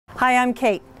Hi, I'm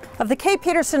Kate of the Kate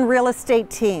Peterson Real Estate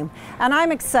Team, and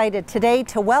I'm excited today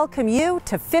to welcome you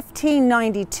to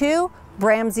 1592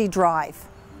 Bramsey Drive.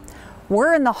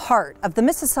 We're in the heart of the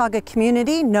Mississauga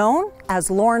community known as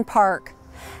Lorne Park,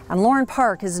 and Lorne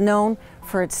Park is known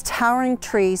for its towering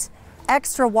trees,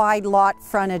 extra wide lot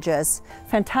frontages,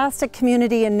 fantastic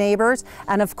community and neighbors,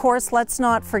 and of course, let's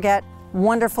not forget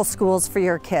wonderful schools for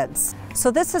your kids.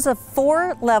 So this is a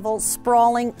 4-level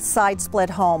sprawling side split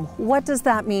home. What does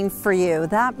that mean for you?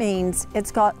 That means it's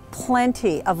got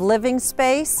plenty of living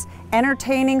space,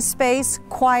 entertaining space,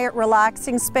 quiet,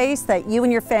 relaxing space that you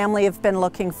and your family have been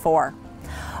looking for.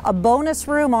 A bonus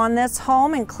room on this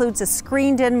home includes a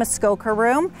screened-in Muskoka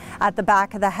room at the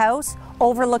back of the house,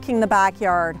 overlooking the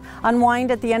backyard. Unwind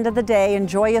at the end of the day,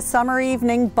 enjoy a summer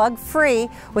evening bug-free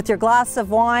with your glass of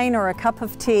wine or a cup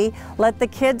of tea. Let the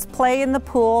kids play in the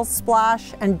pool,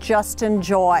 splash, and just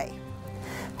enjoy.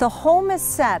 The home is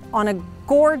set on a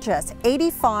gorgeous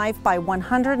 85 by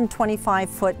 125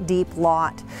 foot deep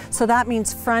lot. So that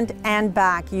means front and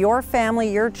back. Your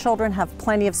family, your children have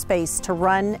plenty of space to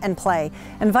run and play.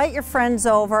 Invite your friends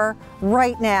over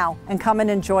right now and come and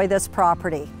enjoy this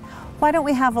property. Why don't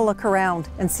we have a look around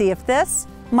and see if this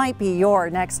might be your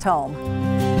next home?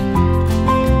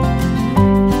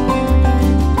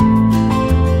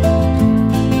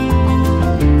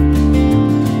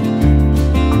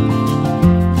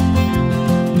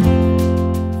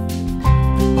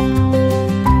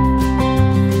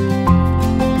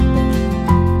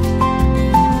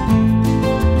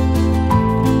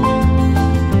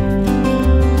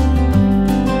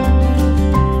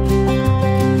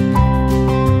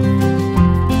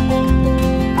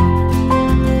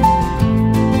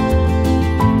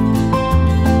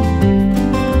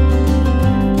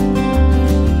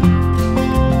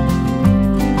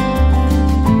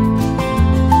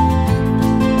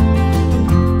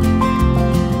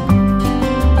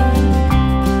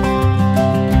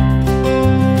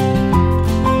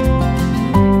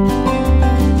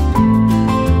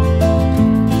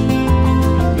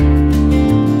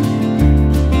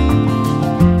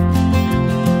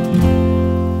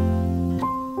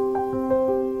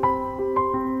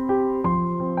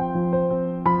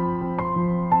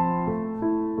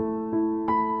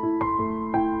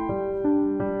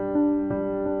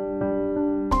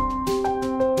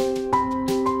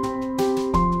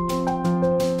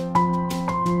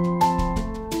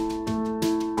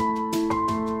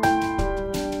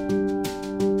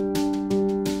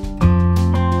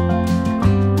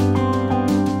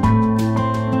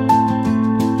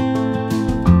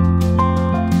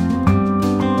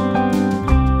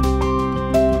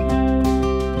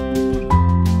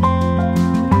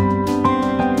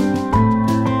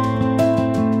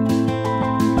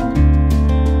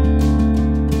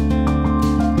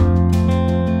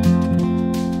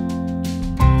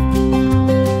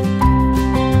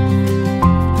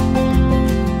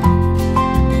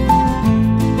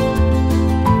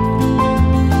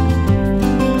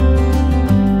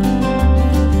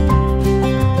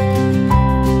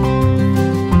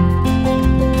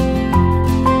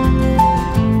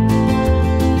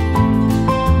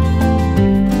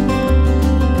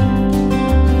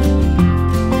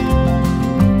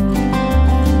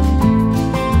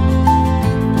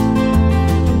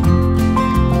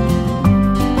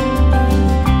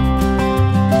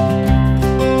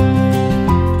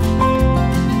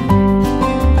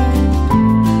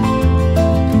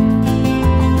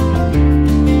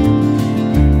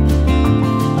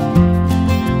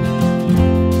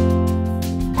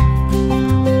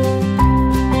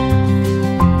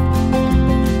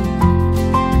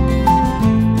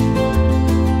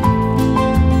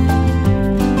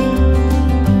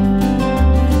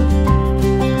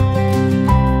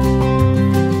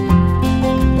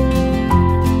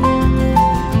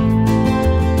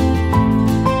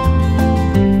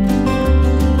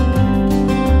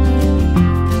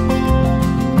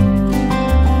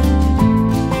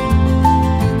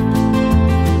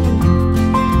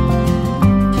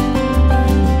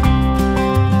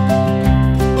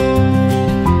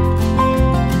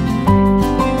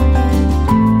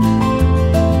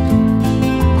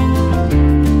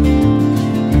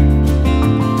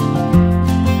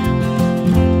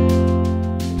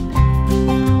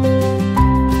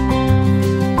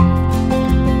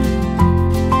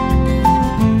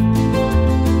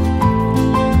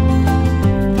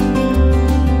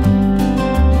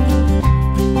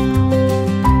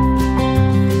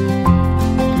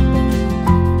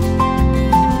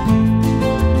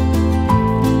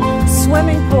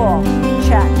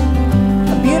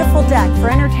 For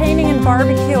entertaining and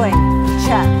barbecuing,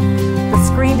 check. The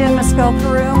screened-in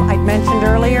Muskoka room I'd mentioned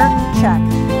earlier, check.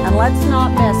 And let's not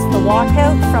miss the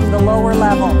walkout from the lower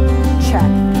level. Check.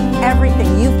 Everything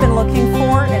you've been looking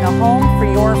for in a home for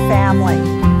your family.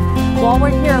 While we're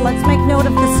here, let's make note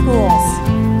of the schools.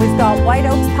 We've got White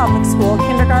Oaks Public School,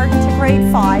 kindergarten to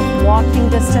grade 5, walking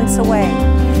distance away.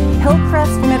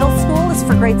 Hillcrest Middle School is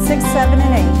for grades 6, 7,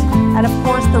 and 8. And of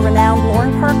course, the renowned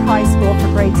Lorne Park High School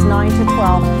for grades 9 to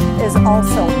 12 is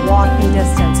also walking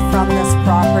distance from this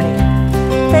property.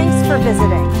 Thanks for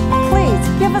visiting. Please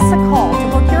give us a call to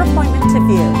book your appointment to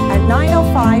view at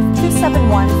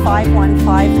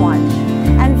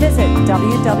 905-271-5151 and visit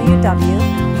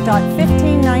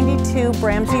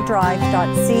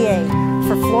www.1592bramseydrive.ca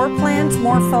for floor plans,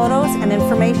 more photos, and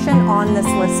information on this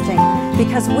listing,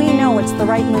 because we know it's the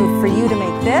right move for you to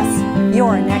make this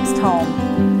your next home.